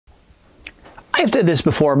I've said this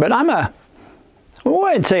before, but I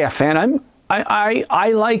wouldn't say a fan.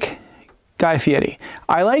 I like Guy Fieri.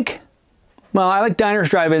 I like Diners,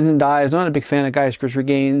 Drive-Ins, and Dives. I'm not a big fan of Guy's Grocery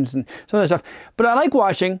Games and some of that stuff, but I like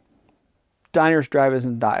watching Diners, Drive-Ins,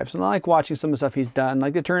 and Dives. And I like watching some of the stuff he's done.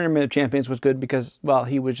 Like the Tournament of Champions was good because, well,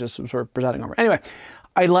 he was just sort of presiding over. Anyway,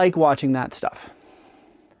 I like watching that stuff.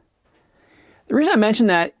 The reason I mention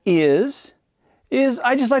that is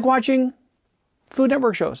I just like watching Food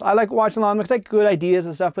Network shows. I like watching a lot of them because I like good ideas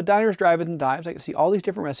and stuff, but Diners, Drive-Ins, and Dives, I can see all these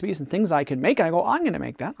different recipes and things I can make, and I go, I'm going to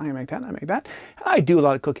make that, I'm going to make that, I'm going to make that. And I do a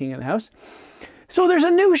lot of cooking in the house. So there's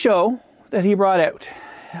a new show that he brought out.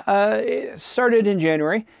 It started in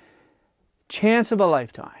January. Chance of a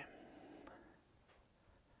Lifetime.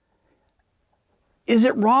 Is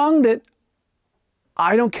it wrong that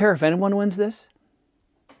I don't care if anyone wins this?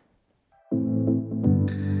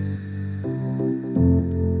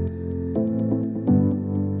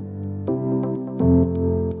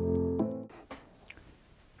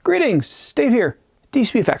 Greetings, Dave here,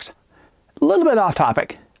 DCP Effects. A little bit off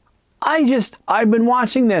topic. I've been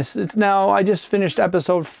watching this. I just finished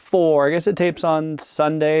episode 4. I guess it tapes on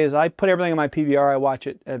Sundays. I put everything in my PVR. I watch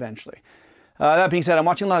it eventually. That being said, I'm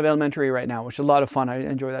watching a lot of Elementary right now, which is a lot of fun. I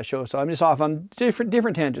enjoy that show. So I'm just off on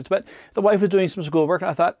different tangents. But the wife was doing some schoolwork,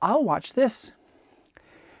 and I thought, I'll watch this.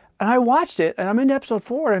 And I watched it, and I'm into episode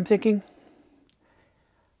 4, and I'm thinking,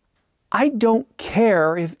 I don't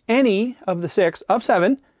care if any of the 6 of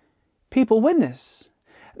 7 people win this.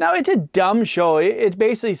 Now, it's a dumb show. It's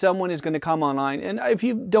basically someone is going to come online. And if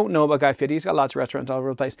you don't know about Guy Fieri, he's got lots of restaurants all over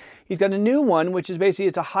the place. He's got a new one, which is basically,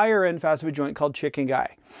 it's a higher-end fast food joint called Chicken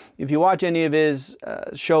Guy. If you watch any of his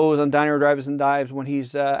shows on Diners, Drive-Ins, and Dives, when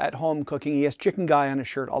he's at home cooking, he has Chicken Guy on his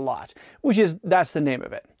shirt a lot, that's the name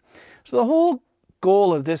of it. So the whole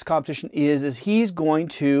goal of this competition is he's going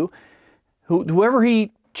to, whoever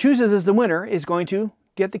he chooses as the winner is going to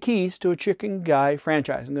get the keys to a Chicken Guy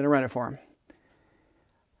franchise. I'm going to run it for him.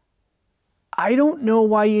 I don't know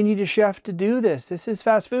why you need a chef to do this. This is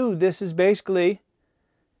fast food. This is basically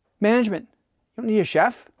management. You don't need a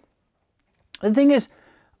chef. The thing is,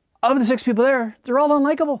 of the 6 people there, they're all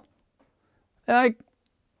unlikable. Like,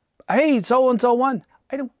 hey, so-and-so won.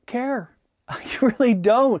 I don't care. I really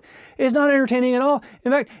don't. It's not entertaining at all.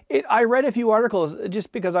 In fact, I read a few articles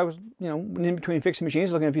just because I was, in between fixing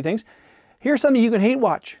machines, looking at a few things. Here's something you can hate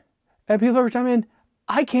watch. And people are chiming in,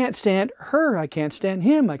 I can't stand her. I can't stand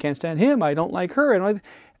him. I can't stand him. I don't like her. And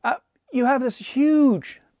you have this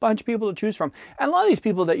huge bunch of people to choose from. And a lot of these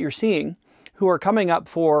people that you're seeing who are coming up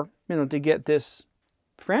for, to get this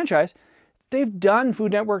franchise, they've done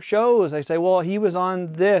Food Network shows. They say, well, he was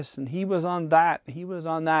on this and he was on that. He was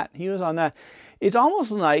on that. He was on that. It's almost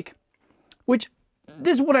like, which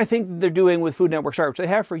this is what I think they're doing with Food Network Star, which they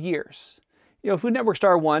have for years. Food Network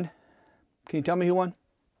Star won. Can you tell me who won?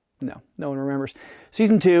 No one remembers.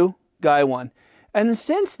 Season 2, Guy won. And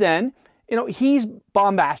since then, he's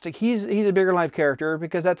bombastic. He's a bigger life character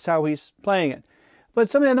because that's how he's playing it. But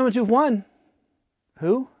some of the other ones who've won,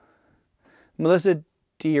 who? Melissa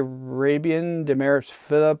d'Arabian, Damaris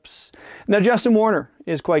Phillips. Now, Justin Warner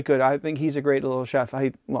is quite good. I think he's a great little chef.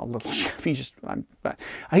 Little chef. He's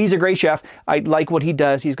a great chef. I like what he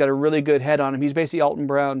does. He's got a really good head on him. He's basically Alton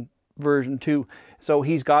Brown version 2. So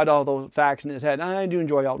he's got all those facts in his head. And I do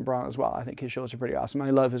enjoy Alton Brown as well. I think his shows are pretty awesome.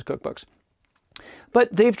 I love his cookbooks.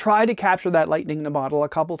 But they've tried to capture that lightning in a bottle a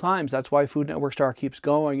couple times. That's why Food Network Star keeps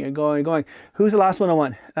going and going and going. Who's the last one who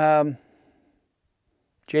won?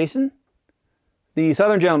 Jason? The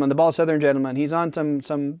Southern Gentleman, the bald Southern Gentleman. He's on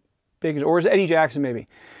some big, or is it Eddie Jackson maybe?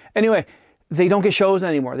 Anyway, they don't get shows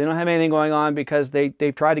anymore. They don't have anything going on because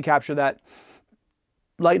they've tried to capture that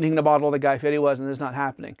lightning in a bottle that Guy Fieri was, and it's not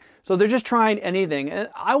happening. So they're just trying anything. And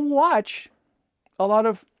I watch a lot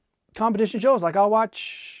of competition shows. Like I'll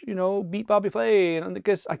watch, Beat Bobby Flay, and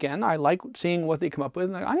because again, I like seeing what they come up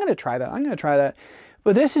with. And I'm going to try that. I'm going to try that.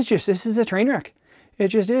 But this is a train wreck. It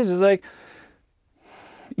just is. It's like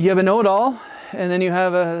you have a know-it-all, and then you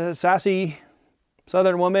have a sassy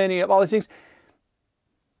Southern woman. You have all these things.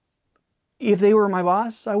 If they were my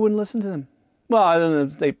boss, I wouldn't listen to them. Well, other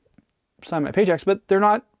than they sign my paychecks, but they're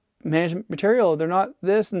not management material. They're not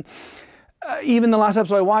this. And even the last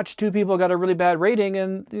episode I watched, 2 people got a really bad rating,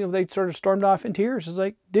 and they sort of stormed off in tears. It's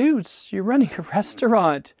like, dudes, you're running a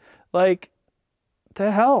restaurant. Like,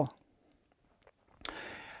 the hell.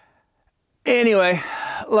 Anyway,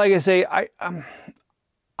 like I say,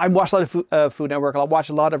 I watch a lot of Food Network. I watch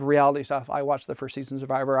a lot of reality stuff. I watched the first season of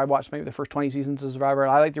Survivor. I watched maybe the first 20 seasons of Survivor.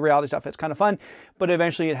 I like the reality stuff. It's kind of fun, but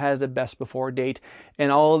eventually it has a best before date.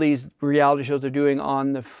 And all these reality shows they're doing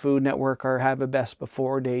on the Food Network have a best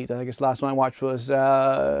before date. I guess the last one I watched was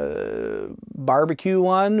barbecue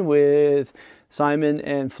one with Simon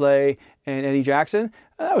and Flay and Eddie Jackson.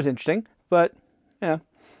 That was interesting, but yeah.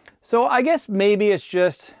 So I guess maybe it's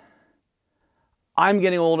just I'm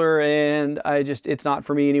getting older and it's not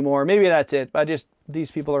for me anymore. Maybe that's it. But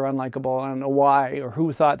these people are unlikable. I don't know why or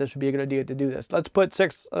who thought this would be a good idea to do this. Let's put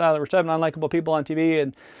 6 or 7 unlikable people on TV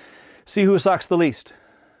and see who sucks the least.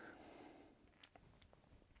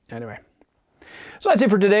 Anyway. So that's it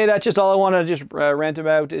for today. That's just all I want to just rant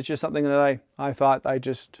about. It's just something that I thought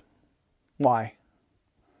why?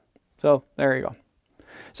 So there you go.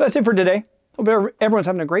 So that's it for today. Hope everyone's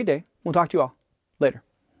having a great day. We'll talk to you all later.